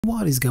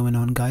What is going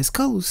on, guys?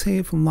 Carlos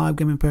here from Live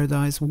Gaming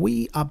Paradise.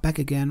 We are back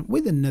again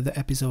with another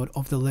episode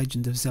of the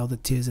Legend of Zelda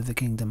Tears of the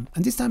Kingdom,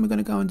 and this time we're going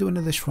to go and do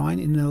another shrine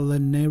in the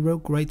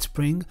Lanero Great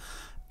Spring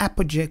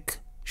Apogek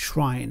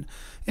Shrine.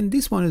 And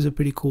this one is a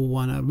pretty cool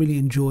one. I really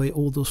enjoy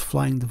all those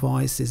flying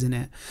devices in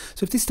it.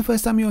 So if this is the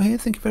first time you're here,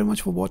 thank you very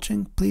much for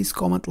watching. Please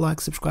comment, like,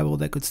 subscribe, all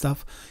that good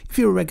stuff. If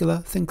you're a regular,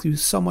 thank you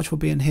so much for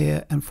being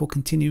here and for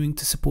continuing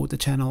to support the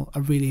channel. I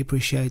really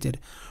appreciate it.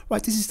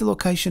 Right, this is the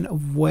location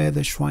of where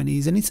the shrine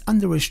is, and it's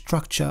under a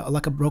structure,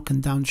 like a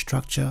broken down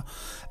structure,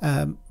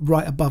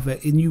 right above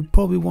it, and you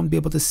probably won't be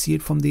able to see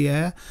it from the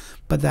air,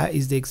 but that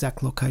is the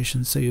exact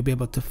location, so you'll be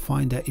able to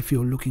find it if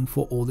you're looking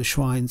for all the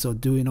shrines or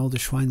doing all the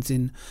shrines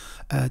in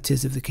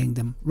Tears of the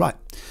Kingdom. Right,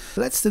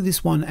 let's do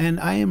this one, and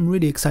I am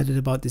really excited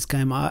about this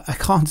game. I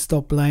can't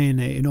stop playing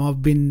it. You know,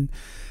 I've been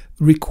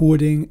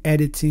recording,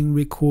 editing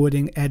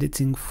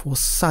for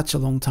such a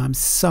long time,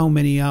 so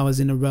many hours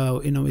in a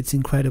row. You know, it's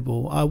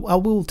incredible. I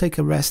will take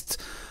a rest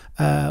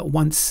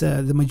once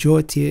the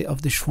majority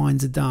of the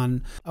shrines are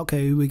done.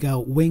 Okay, here we go.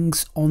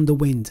 Wings on the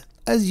Wind.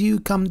 As you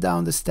come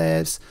down the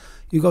stairs,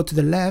 you go to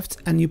the left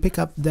and you pick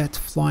up that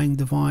flying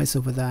device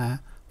over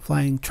there,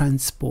 flying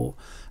transport.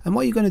 And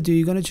what you're going to do,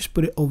 you're going to just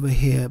put it over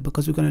here,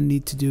 because we're going to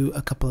need to do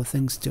a couple of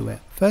things to it.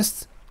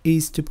 First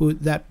is to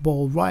put that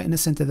ball right in the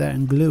center there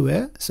and glue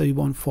it so it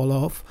won't fall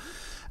off.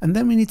 And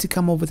then we need to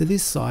come over to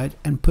this side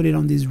and put it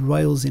on these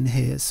rails in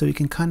here, so you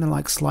can kind of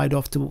like slide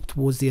off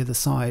towards the other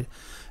side.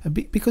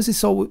 Because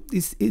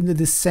it's in the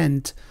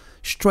descent,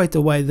 straight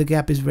away the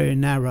gap is very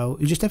narrow.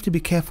 You just have to be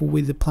careful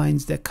with the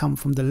planes that come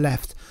from the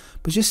left,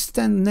 but just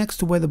stand next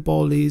to where the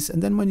ball is,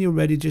 and then when you're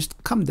ready,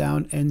 just come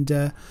down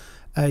and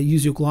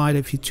use your glider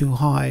if you're too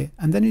high,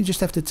 and then you just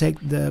have to take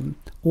the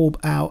orb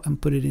out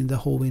and put it in the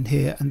hole in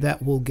here, and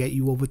that will get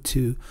you over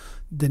to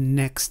the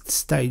next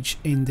stage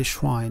in the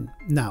shrine.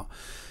 Now,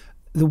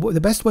 the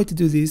best way to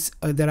do this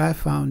that I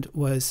found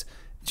was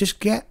just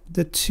get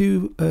the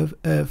two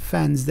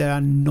fans that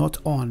are not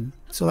on,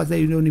 so like that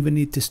you don't even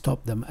need to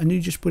stop them, and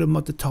you just put them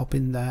at the top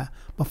in there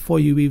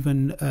before you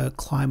even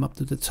climb up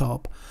to the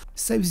top.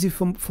 Saves you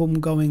from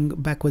going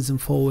backwards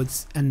and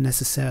forwards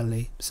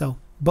unnecessarily. So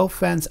both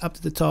fans up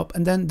to the top,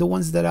 and then the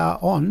ones that are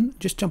on,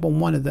 just jump on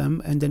one of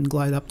them and then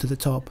glide up to the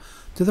top.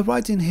 To the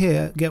right in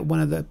here, get one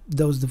of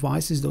those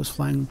devices, those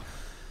flying,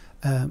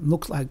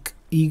 looks like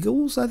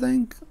eagles, I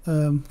think,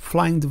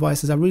 flying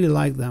devices. I really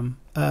like them,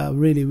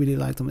 really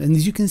like them. And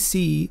as you can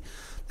see,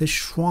 the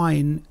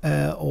shrine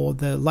or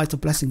the light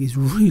of blessing is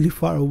really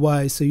far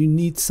away, so you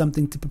need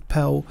something to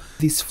propel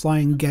this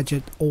flying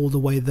gadget all the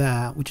way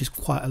there, which is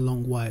quite a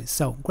long way.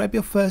 So grab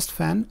your first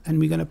fan and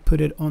we're going to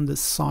put it on the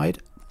side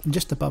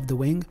just above the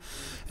wing,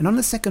 and on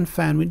the second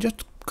fan we're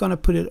just gonna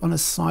put it on a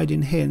side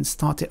in here and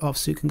start it off,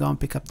 so you can go and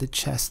pick up the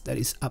chest that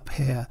is up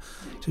here.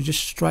 So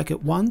just strike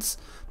it once,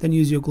 then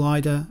use your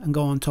glider and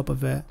go on top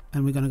of it,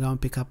 and we're gonna go and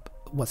pick up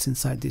what's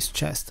inside this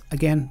chest.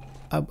 Again,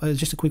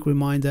 just a quick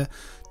reminder,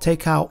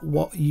 take out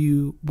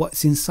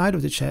what's inside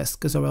of the chest,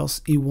 because or else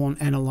it won't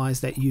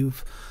analyze that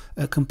you've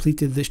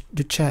completed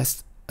the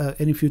chest.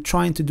 And if you're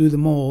trying to do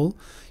them all,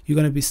 you're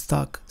going to be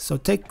stuck. So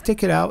take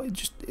it out,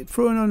 just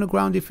throw it on the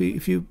ground if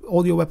you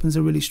all your weapons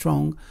are really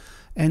strong,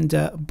 and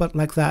but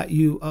like that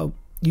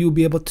you'll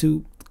be able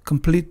to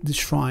complete the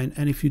shrine.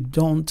 And if you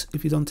don't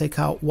take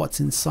out what's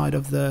inside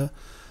of the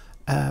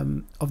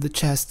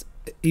chest,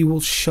 it will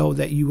show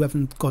that you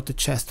haven't got the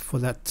chest for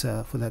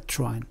that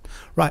shrine.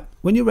 Right,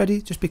 when you're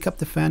ready, just pick up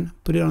the fan,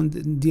 put it on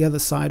the other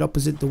side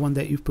opposite the one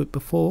that you've put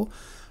before,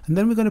 and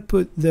then we're going to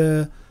put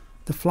the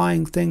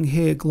flying thing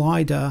here,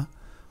 glider,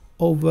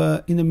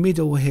 over in the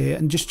middle here,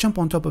 and just jump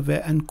on top of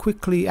it and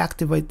quickly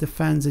activate the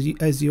fans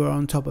as you're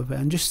on top of it,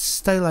 and just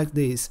stay like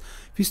this.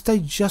 If you stay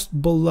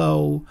just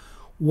below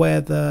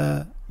where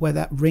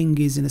that ring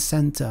is in the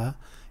center,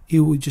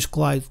 you will just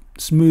glide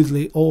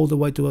smoothly all the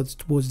way towards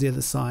the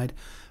other side.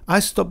 I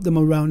stopped them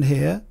around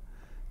here,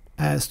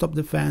 stop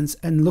the fans,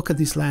 and look at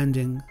this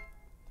landing.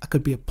 I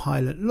could be a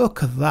pilot.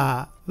 Look at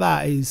that.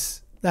 That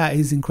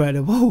is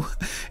incredible.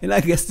 And I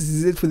guess this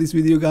is it for this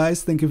video,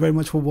 guys. Thank you very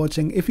much for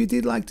watching. If you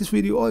did like this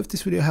video, or if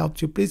this video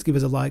helped you, please give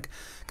us a like.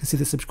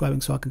 Consider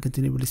subscribing so I can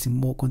continue releasing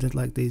more content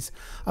like this.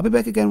 I'll be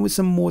back again with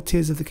some more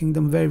Tears of the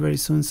Kingdom very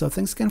soon. So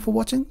thanks again for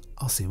watching.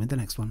 I'll see you in the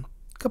next one.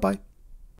 Goodbye.